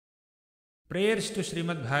Prayers to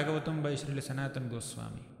Srimad Bhagavatam by Srila Sanatan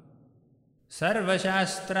Goswami.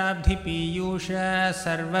 Sarvashastrabdhi piyusha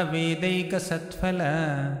sarvavedaika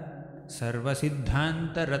satphala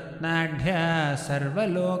sarvasiddhanta ratnadhya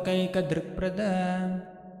sarvalokaika drikprada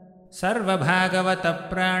sarvabhagavata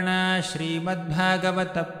prana Srimad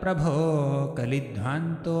Bhagavata prabho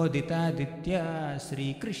kalidhvantoditaditya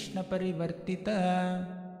Sri Krishna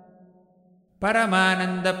parivartita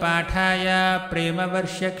Paramananda pathaya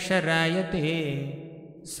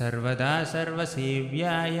premavarshakshirayate sarvada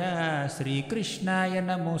sarvasevyaya Sri Krishnaya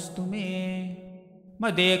namostume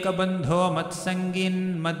madeka bandho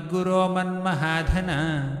matsangin madguro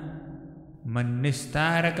manmahadhana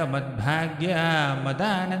mannistaraka madbhagya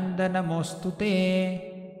madananda namostute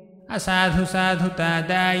asadhu sadhu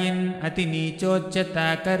tadayin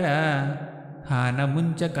atinichochyatakara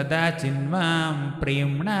Hanamuncha kadachinmam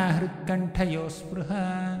premna hritkantayo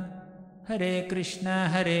spruha Hare Krishna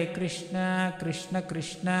Krishna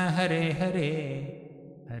Krishna Hare Hare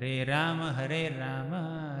Hare Rama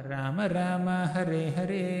Rama Rama Hare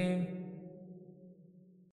Hare